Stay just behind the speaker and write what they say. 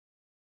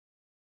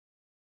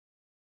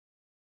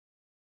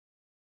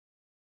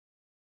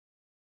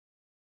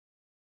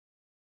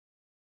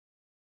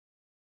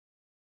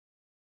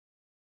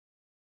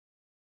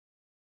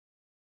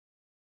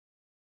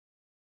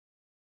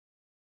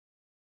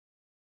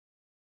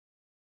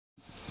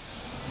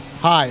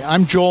Hi,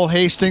 I'm Joel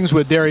Hastings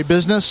with Dairy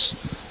Business.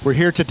 We're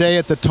here today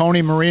at the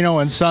Tony Marino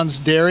and Sons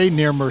Dairy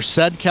near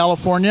Merced,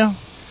 California.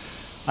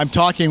 I'm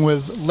talking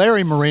with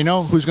Larry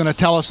Marino, who's going to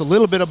tell us a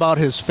little bit about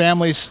his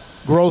family's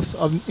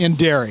growth in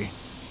dairy.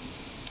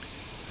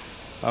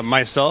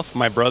 Myself,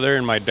 my brother,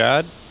 and my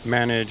dad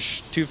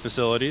manage two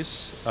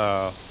facilities,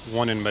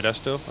 one in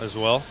Modesto as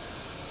well.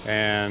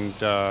 And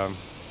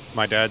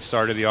my dad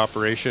started the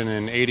operation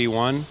in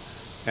 '81,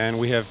 and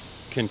we have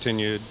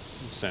continued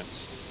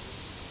since.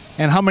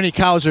 And how many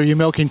cows are you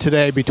milking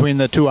today between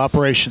the two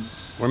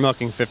operations? We're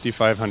milking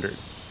 5,500.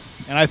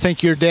 And I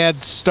think your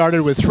dad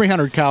started with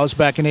 300 cows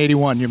back in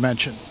 '81, you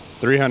mentioned.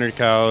 300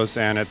 cows,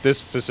 and at this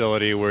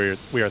facility we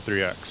are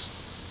 3X.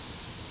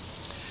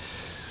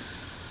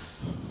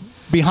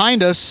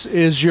 Behind us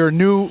is your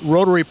new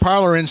rotary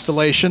parlor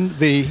installation,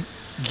 the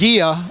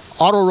GEA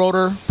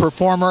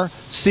AutoRotorTM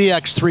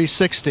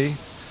CX360.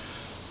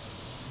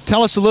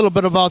 Tell us a little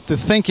bit about the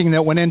thinking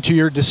that went into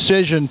your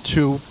decision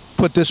to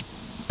put this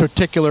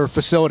particular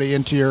facility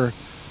into your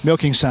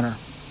milking center.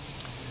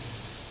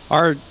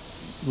 Our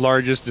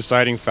largest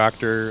deciding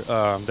factor,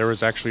 there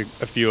was actually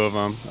a few of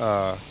them,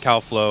 cow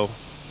flow,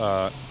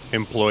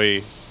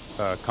 employee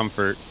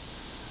comfort,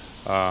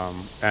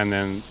 and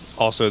then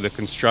also the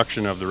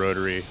construction of the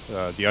rotary,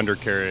 the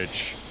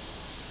undercarriage,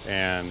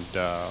 and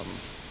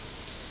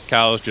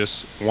cows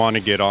just want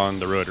to get on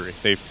the rotary.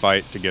 They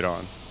fight to get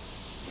on.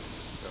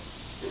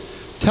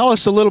 Tell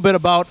us a little bit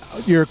about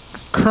your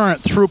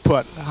current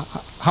throughput.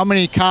 How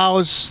many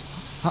cows,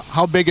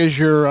 how big is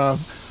your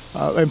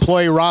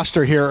employee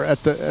roster here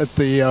at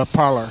the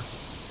parlor?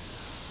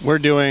 We're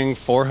doing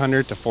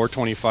 400 to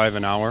 425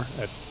 an hour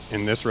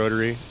in this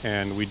rotary,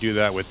 and we do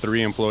that with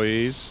 3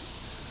 employees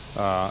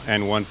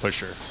and 1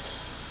 pusher.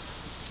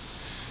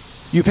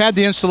 You've had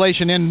the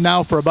installation in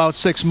now for about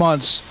 6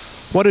 months.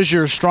 What is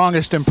your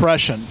strongest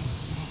impression?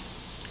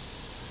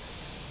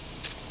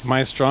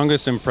 My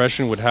strongest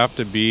impression would have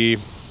to be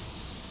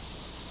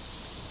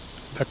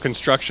the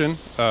construction,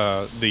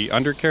 the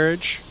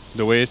undercarriage,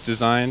 the way it's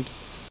designed.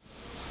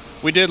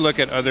 We did look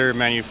at other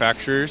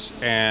manufacturers,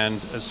 and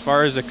as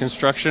far as the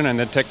construction and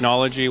the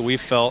technology, we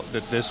felt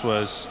that this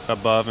was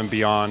above and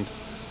beyond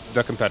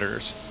the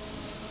competitors.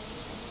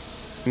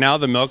 Now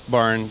the milk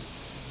barn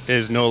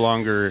is no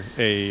longer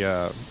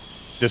a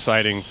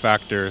deciding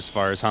factor as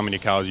far as how many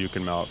cows you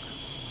can milk.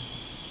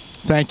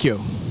 Thank you.